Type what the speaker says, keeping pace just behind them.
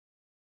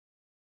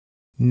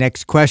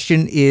Next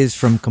question is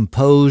from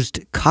Composed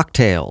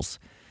Cocktails.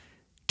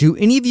 Do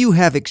any of you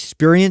have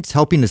experience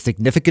helping a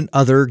significant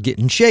other get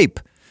in shape?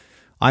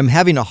 I'm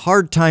having a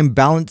hard time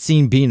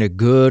balancing being a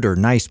good or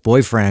nice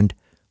boyfriend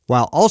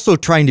while also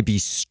trying to be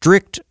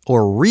strict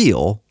or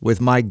real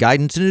with my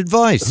guidance and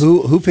advice.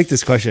 Who picked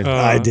this question?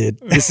 I did.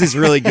 This is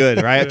really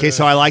good, right? Okay,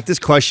 so I like this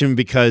question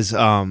because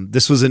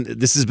this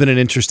has been an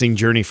interesting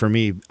journey for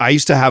me. I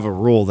used to have a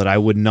rule that I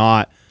would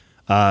not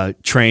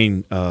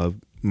train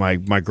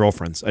my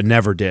girlfriends. I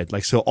never did.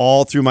 Like, so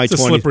all through my 20s.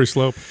 It's a slippery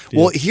slope.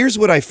 Well, here's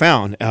what I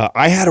found.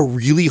 I had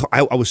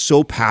I was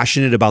so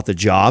passionate about the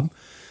job.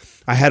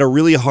 I had a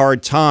really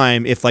hard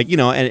time if, like, you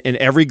know, and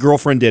every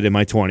girlfriend did in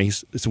my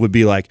 20s. It would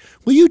be like,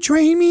 will you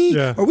train me?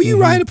 Yeah. Or will you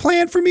write a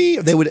plan for me?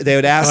 They would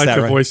ask I like that,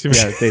 your right? voice.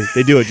 Yeah,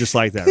 they do it just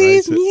like that,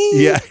 Please right?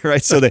 me. Yeah,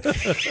 right. So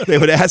they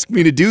would ask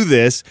me to do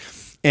this.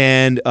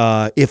 And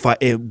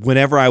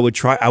whenever I would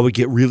try, I would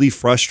get really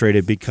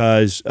frustrated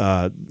because,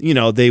 you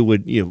know, they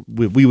would, you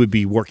know, we would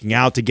be working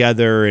out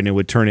together and it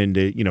would turn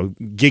into, you know,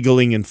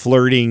 giggling and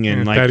flirting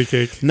and like patty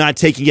cake. not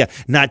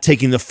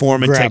taking the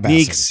form and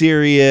technique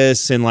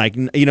serious. And like,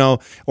 you know,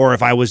 or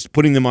if I was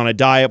putting them on a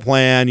diet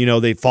plan, you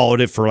know, they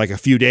followed it for like a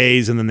few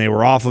days and then they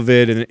were off of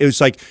it. And it was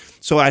like,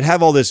 so I'd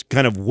have all this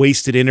kind of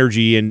wasted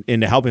energy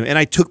into helping. And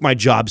I took my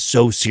job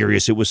so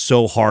serious. It was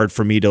so hard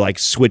for me to like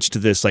switch to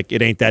this. Like,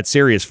 it ain't that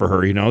serious for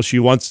her. You know, she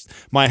wants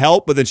my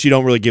help, but then she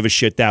don't really give a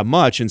shit that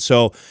much. And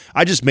so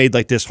I just made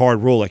like this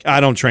hard rule. Like,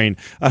 I don't train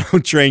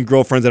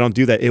girlfriends. I don't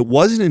do that. It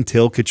wasn't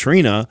until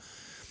Katrina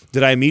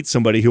did I meet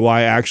somebody who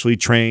I actually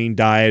train,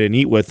 diet, and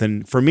eat with.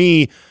 And for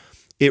me,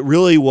 it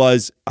really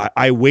was,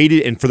 I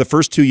waited, and for the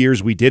first 2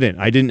 years we didn't.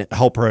 I didn't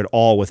help her at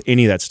all with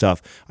any of that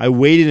stuff. I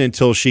waited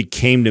until she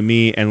came to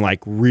me and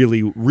like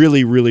really,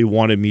 really, really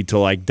wanted me to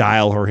like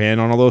dial her in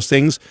on all those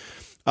things.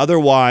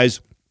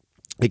 Otherwise,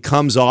 it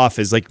comes off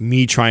as like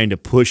me trying to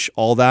push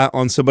all that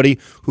on somebody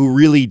who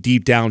really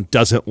deep down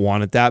doesn't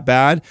want it that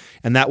bad.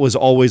 And that was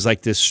always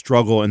like this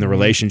struggle in the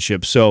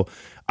relationship. So,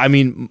 I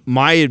mean,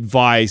 my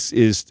advice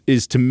is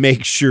to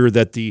make sure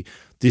that the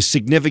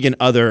significant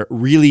other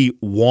really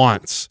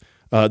wants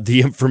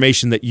the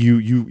information that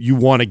you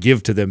want to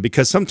give to them,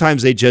 because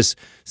sometimes they just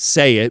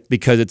say it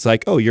because it's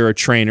like, oh, you're a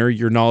trainer,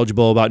 you're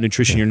knowledgeable about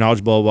nutrition, you're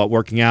knowledgeable about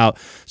working out,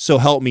 so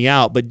help me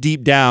out. But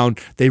deep down,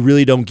 they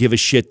really don't give a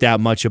shit that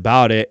much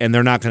about it, and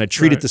they're not going to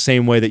treat it the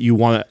same way that you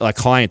want a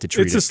client to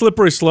treat it. It's a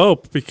slippery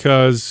slope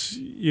because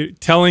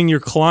telling your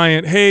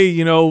client, hey,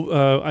 you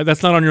know,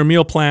 that's not on your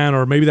meal plan,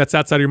 or maybe that's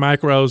outside of your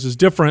macros, is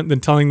different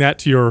than telling that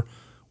to your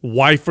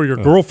wife or your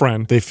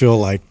girlfriend. They feel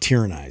like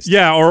tyrannized.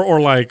 Yeah,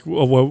 or like,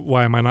 well,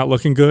 why am I not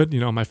looking good? You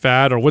know, am I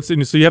fat? Or what's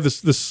in? So you have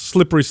this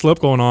slippery slope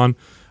going on.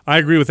 I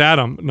agree with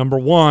Adam. Number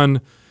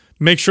one,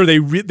 make sure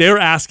they're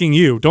asking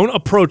you. Don't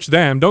approach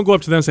them. Don't go up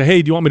to them and say,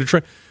 hey, do you want me to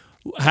train?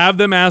 Have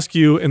them ask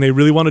you, and they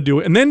really want to do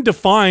it. And then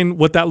define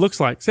what that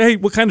looks like. Say, hey,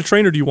 what kind of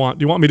trainer do you want?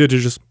 Do you want me to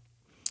just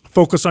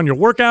focus on your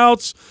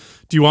workouts?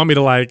 Do you want me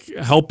to like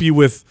help you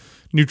with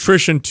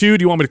nutrition too?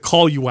 Do you want me to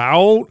call you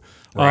out?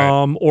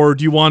 Right. Or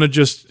do you want to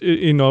just,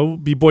 you know,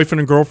 be boyfriend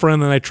and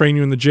girlfriend, and I train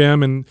you in the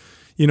gym, and,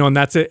 you know, and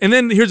that's it. And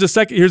then here's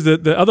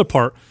the other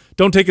part.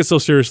 Don't take it so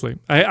seriously.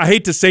 I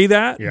hate to say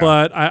that,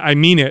 but I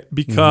mean it,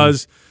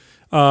 because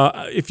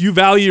if you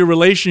value your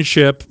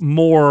relationship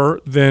more,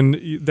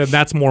 then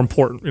that's more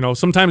important. You know,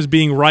 sometimes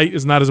being right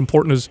is not as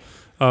important as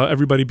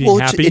everybody being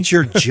happy. It's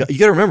your you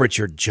got to remember, it's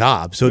your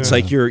job. So it's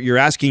like you're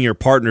asking your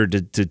partner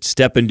to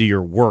step into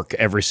your work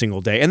every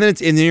single day, and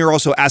then you're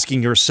also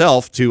asking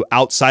yourself to,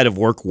 outside of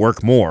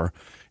work more.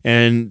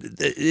 And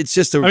it's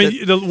just I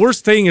mean, the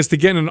worst thing is to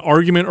get in an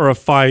argument or a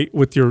fight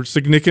with your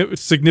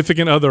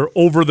significant other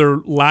over their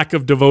lack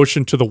of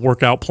devotion to the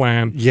workout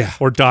plan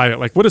or diet.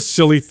 Like, what a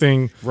silly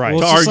thing to Well,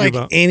 it's argue just like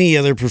about. any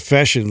other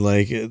profession.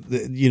 Like,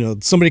 you know,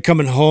 somebody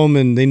coming home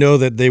and they know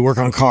that they work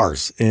on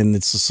cars, and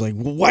it's just like,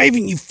 well, why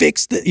haven't you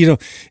fixed it? You know,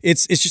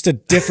 it's just a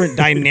different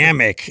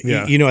dynamic.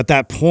 You know, at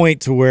that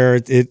point, to where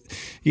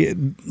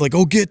like,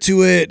 oh, get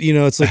to it. You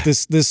know, it's like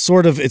this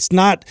sort of, there's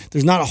not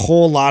a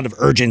whole lot of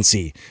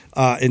urgency.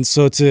 And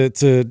so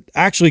to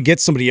actually get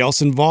somebody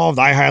else involved,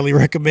 I highly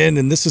recommend.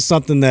 And this is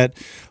something that,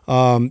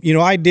 you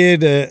know, I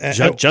did.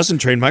 Justin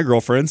trained my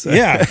girlfriends.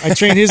 Yeah, I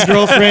trained his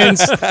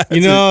girlfriends.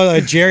 You know,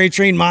 Jerry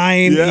trained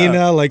mine. You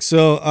know, like,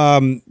 so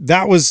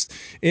that was.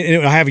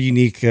 I have a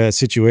unique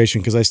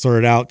situation because I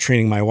started out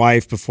training my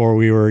wife before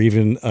we were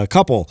even a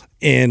couple.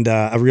 And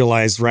I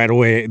realized right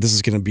away this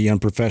is going to be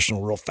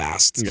unprofessional real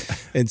fast,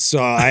 and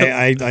so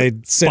I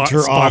sent her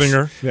off. Spotting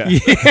her.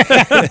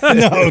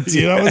 No,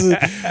 dude,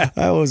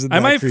 I wasn't. I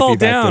might fall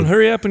down.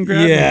 Hurry up and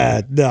grab me.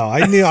 Yeah, no,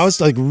 I knew I was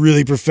like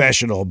really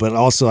professional, but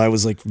also I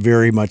was like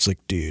very much like,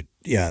 dude,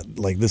 yeah,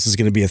 like this is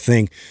going to be a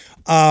thing.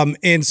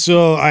 And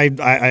so I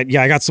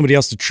got somebody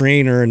else to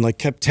train her and like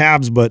kept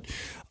tabs, but.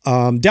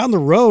 Down the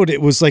road,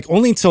 it was like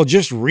only until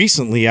just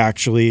recently,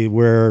 actually,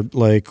 where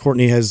like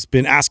Courtney has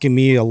been asking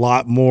me a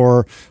lot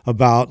more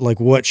about like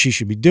what she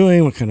should be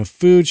doing, what kind of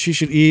food she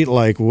should eat,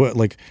 like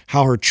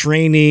how her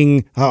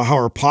training, how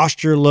her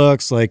posture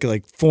looks,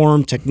 like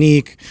form,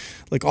 technique,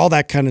 like all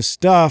that kind of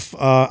stuff.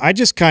 I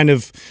just kind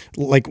of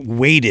like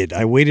waited.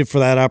 I waited for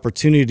that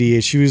opportunity.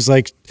 She was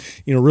like,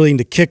 you know, really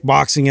into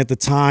kickboxing at the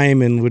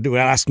time, and would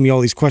ask me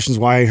all these questions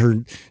why her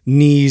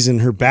knees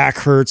and her back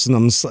hurts, and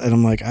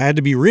I'm like, I had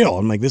to be real.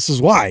 I'm like, this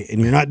is why,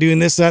 and you're not doing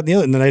this, that, and the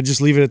other, and then I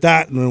just leave it at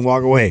that and then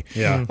walk away.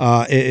 Yeah.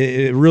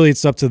 It really,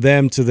 it's up to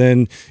them to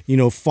then, you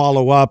know,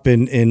 follow up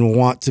and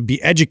want to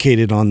be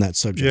educated on that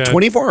subject. Yeah.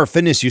 24-Hour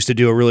Fitness used to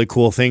do a really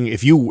cool thing. We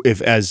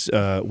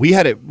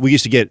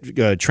used to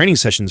get training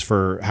sessions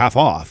for half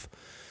off.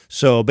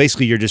 So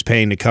basically, you're just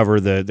paying to cover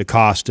the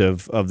cost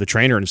of the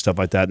trainer and stuff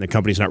like that, and the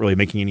company's not really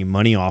making any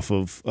money off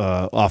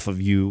of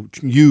you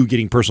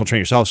getting personal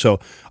training yourself. So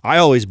I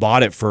always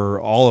bought it for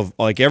all of,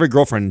 like, every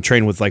girlfriend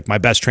trained with, like, my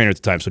best trainer at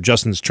the time. So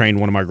Justin's trained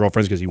one of my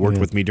girlfriends because he worked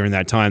with me during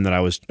that time that I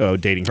was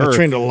dating her. I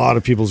trained a lot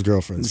of people's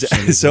girlfriends.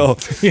 So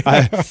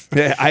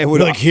I would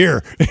like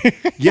here.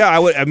 Yeah, I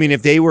would. I mean,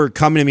 if they were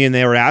coming to me and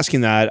they were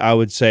asking that, I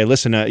would say,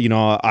 listen, you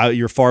know,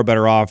 you're far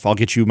better off. I'll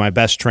get you my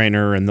best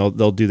trainer, and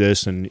they'll do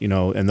this, and you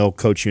know, and they'll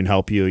coach you and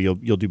help you.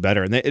 You'll do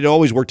better. And it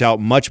always worked out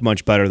much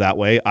better that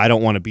way. I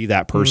don't want to be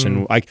that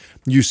person. Like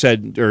you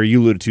said, or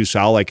you alluded to,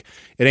 Sal. Like,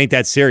 it ain't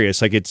that serious.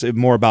 Like, it's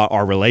more about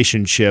our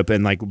relationship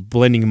and like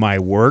blending my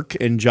work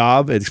and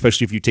job,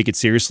 especially if you take it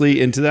seriously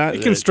into that.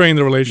 It can strain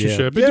the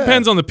relationship. It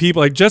depends on the people.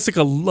 Like,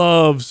 Jessica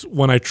loves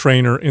when I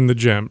train her in the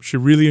gym. She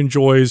really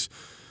enjoys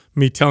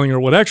me telling her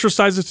what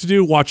exercises to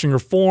do, watching her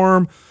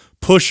form,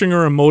 pushing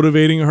her and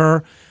motivating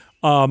her.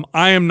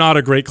 I am not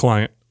a great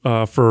client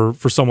for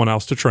someone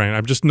else to train.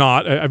 I'm just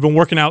not. I've been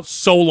working out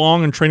so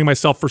long and training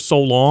myself for so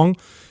long,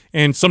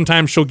 and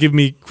sometimes she'll give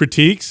me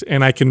critiques,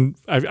 and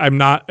I'm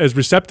not as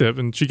receptive,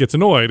 and she gets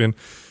annoyed. And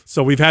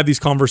so we've had these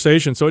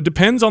conversations. So it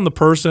depends on the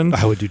person.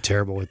 I would do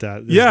terrible with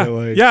that. There's no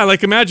way. Yeah.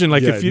 Like, imagine,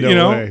 like, if you, no you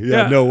know,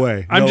 way. No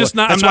way. I'm just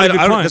not. That's I'm not a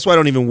good client. That's why I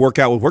don't even work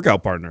out with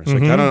workout partners.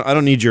 Like, I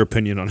don't need your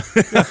opinion on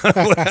it.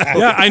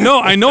 Yeah, I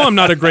know I'm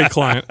not a great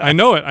client. I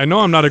know it. I know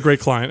I'm not a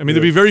great client. I mean,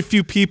 there'd be very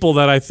few people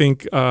that I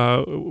think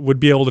would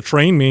be able to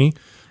train me.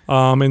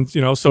 And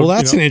you know, so well,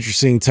 that's an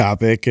interesting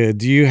topic.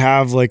 Do you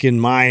have, like, in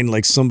mind,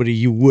 like, somebody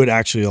you would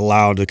actually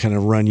allow to kind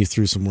of run you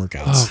through some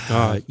workouts? Oh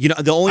God, you know,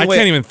 the only way I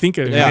can't even think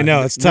of it. Yeah, I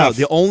know it's tough.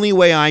 No, the only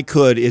way I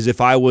could is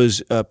if I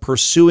was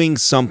pursuing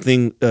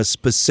something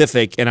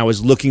specific and I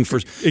was looking for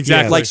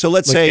like, so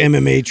let's say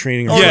MMA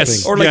training, or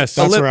yes,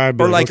 something.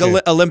 or like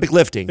Olympic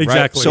lifting,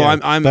 exactly.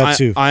 Right?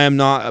 So I am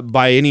not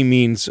by any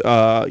means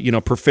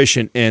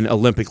proficient in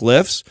Olympic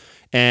lifts.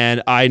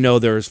 And I know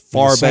there's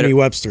far better. Sonny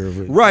Webster.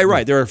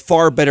 Right. There are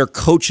far better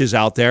coaches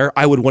out there.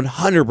 I would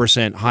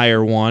 100%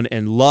 hire one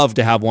and love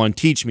to have one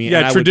teach me.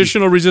 Yeah,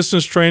 traditional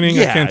resistance training.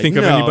 I can't think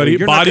of anybody.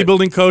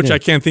 Bodybuilding coach. I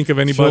can't think of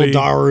anybody.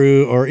 Phil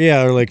Daru or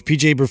like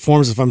PJ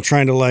Performance. If I'm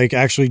trying to, like,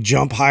 actually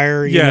jump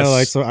higher, you know,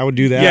 like, so I would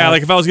do that. Yeah,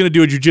 like if I was going to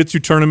do a jiu-jitsu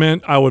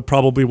tournament, I would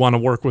probably want to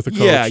work with a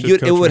coach. Yeah,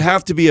 it would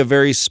have to be a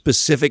very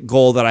specific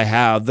goal that I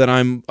have, that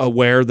I'm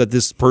aware that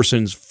this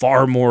person's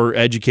far more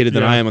educated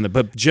than I am on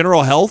but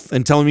general health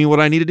and telling me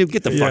what I need to do,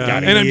 get the fuck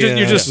out of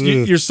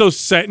here. You're so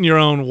set in your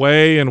own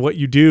way and what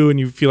you do, and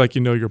you feel like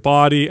you know your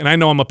body. And I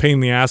know I'm a pain in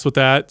the ass with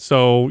that.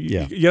 So you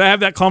gotta have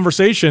that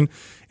conversation.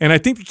 And I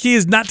think the key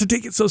is not to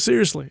take it so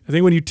seriously. I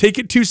think when you take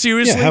it too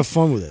seriously, have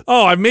fun with it.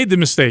 Oh, I've made the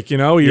mistake. You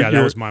know,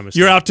 that was my mistake.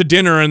 You're out to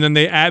dinner, and then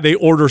they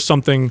order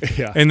something,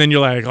 and then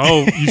you're like,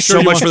 oh, you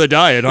sure so much for the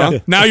diet, huh?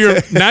 Now you're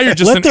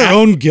just let their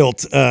own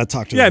guilt talk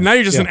to them. Yeah, now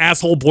you're just an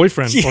asshole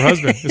boyfriend or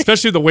husband,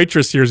 especially if the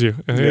waitress hears you.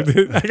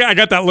 I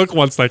got that look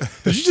once, like,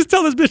 did you just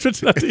tell this bitch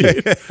what not to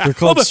eat? They're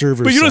called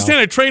servers. But you understand,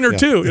 I train her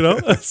too. You know,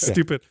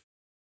 stupid.